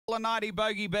90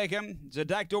 Bogey Beckham.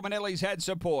 Zadakdor Manelli's had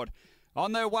support.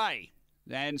 On their way.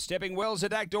 And stepping well,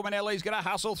 Zadakdor Manelli's going to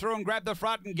hustle through and grab the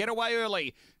front and get away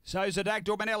early. So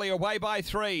Zadakdor Manelli away by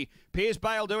 3. Pierce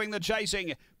Bale doing the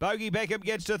chasing. Bogey Beckham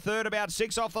gets to third, about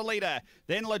 6 off the leader.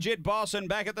 Then Legit Boss, and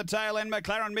back at the tail end,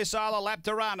 McLaren Missile, a lap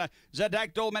to run.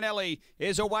 Zadakdor Manelli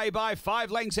is away by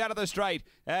 5 lengths out of the straight.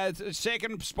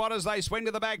 Second spot as they swing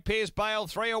to the back, Pierce Bale.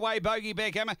 3 away, Bogey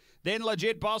Beckham. Then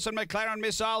Legit Boss and McLaren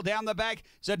Missile down the back.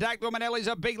 Zadakdor Manelli's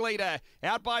a big leader.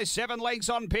 Out by 7 lengths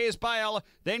on Pierce Bale.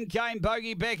 Then came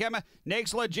Bogey Beckham.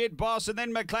 Next Legit Boss, and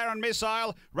then McLaren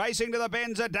Missile. Racing to the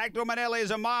bend, Zadakdor Manelli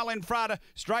is a mile in front.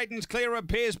 Straightens clear of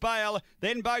Pierce Bale.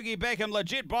 Then Bogey Beckham.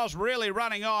 Legit Boss really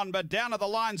running on, but down to the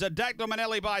line, Zadakdor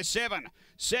Manelli by 7.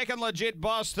 Second Legit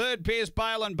Boss. Third Pierce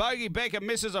Bale, and Bogey Beckham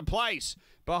misses a place.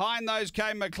 Behind those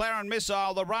came McLaren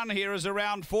Missile. The run here is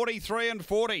around 43 and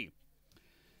 40.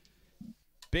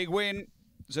 Big win,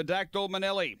 Zadakdor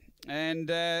Manelli, and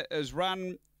has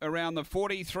run around the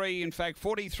 43, in fact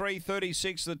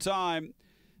 43.36 the time,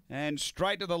 and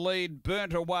straight to the lead,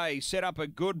 burnt away, set up a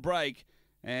good break,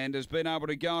 and has been able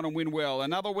to go on and win well.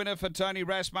 Another winner for Tony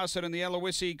Rasmussen in the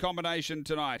Aloisi combination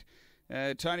tonight.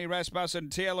 Tony Rasmussen,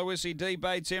 T. Aloisi, D.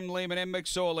 Bates, M. Lehman, M.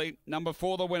 McSorley. Number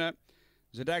 4, the winner,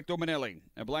 Zadakdor Manelli.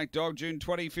 A Black Dog, June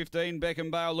 2015, Beckham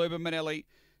Bale, Luba Manelli.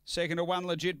 Second to 1,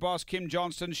 Legit Boss, Kim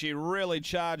Johnston. She really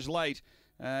charged late.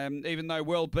 Even though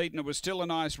well beaten, it was still a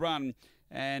nice run.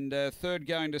 And third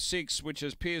going to 6, which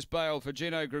is Pierce Bale for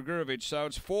Gino Grigorovic. So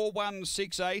it's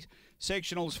 4-1-6-8.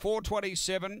 Sectionals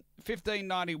 427,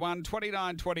 1591,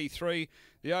 2923.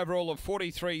 The overall of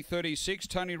 43.36.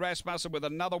 Tony Rasmussen with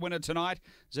another winner tonight.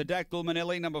 Zadakdor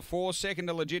Manelli, number 4. Second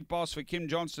to Legit Boss for Kim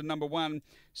Johnston, number 1.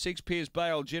 6 Pierce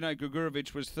Bale. Gino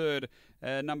Grigorovic was third,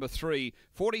 number 3.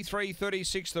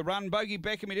 43.36 the run. Bogey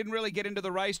Beckham, he didn't really get into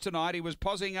the race tonight. He was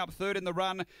posing up third in the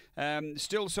run,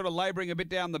 still sort of labouring a bit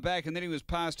down the back, and then he was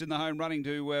passed in the home running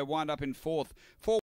to wind up in 4th.